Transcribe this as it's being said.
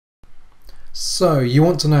So you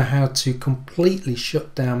want to know how to completely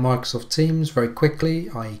shut down Microsoft Teams very quickly,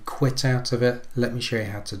 i.e. quit out of it. Let me show you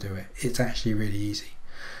how to do it. It's actually really easy.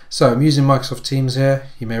 So I'm using Microsoft Teams here.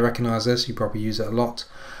 You may recognize this, you probably use it a lot.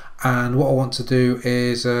 And what I want to do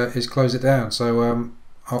is close it down. So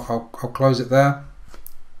I'll close it there,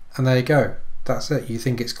 and there you go. That's it. You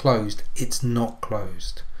think it's closed. It's not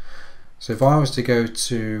closed. So if I was to go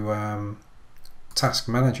to Task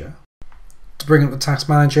Manager, to bring up the Task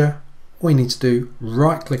Manager, all you need to do,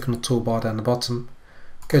 right click on the toolbar down the bottom,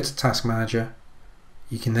 go to Task Manager.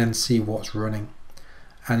 You can then see what's running,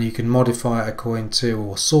 and you can modify it according to,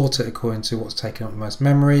 or sort it according to what's taking up the most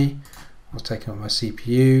memory, what's taking up my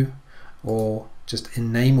CPU, or just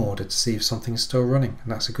in name order to see if something's still running.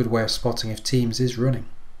 And that's a good way of spotting if Teams is running.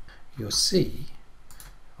 You'll see,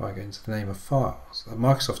 if I go into the name of files, that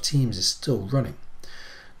Microsoft Teams is still running.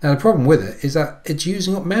 Now the problem with it is that it's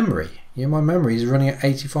using up memory. You know, my memory is running at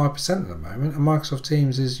 85% at the moment, and Microsoft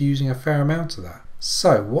Teams is using a fair amount of that.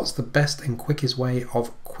 So what's the best and quickest way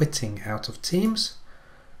of quitting out of Teams?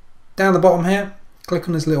 Down the bottom here, click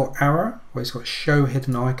on this little arrow where it's got show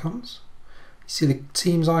hidden icons. You see the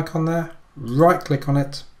Teams icon there? Right click on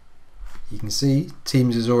it. You can see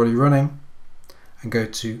Teams is already running, and go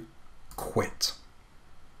to quit.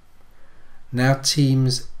 Now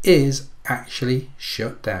Teams is actually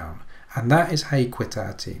shut down, and that is how you quit out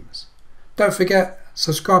of Teams. Don't forget,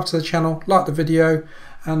 subscribe to the channel, like the video,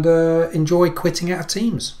 and enjoy quitting out of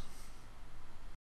Teams.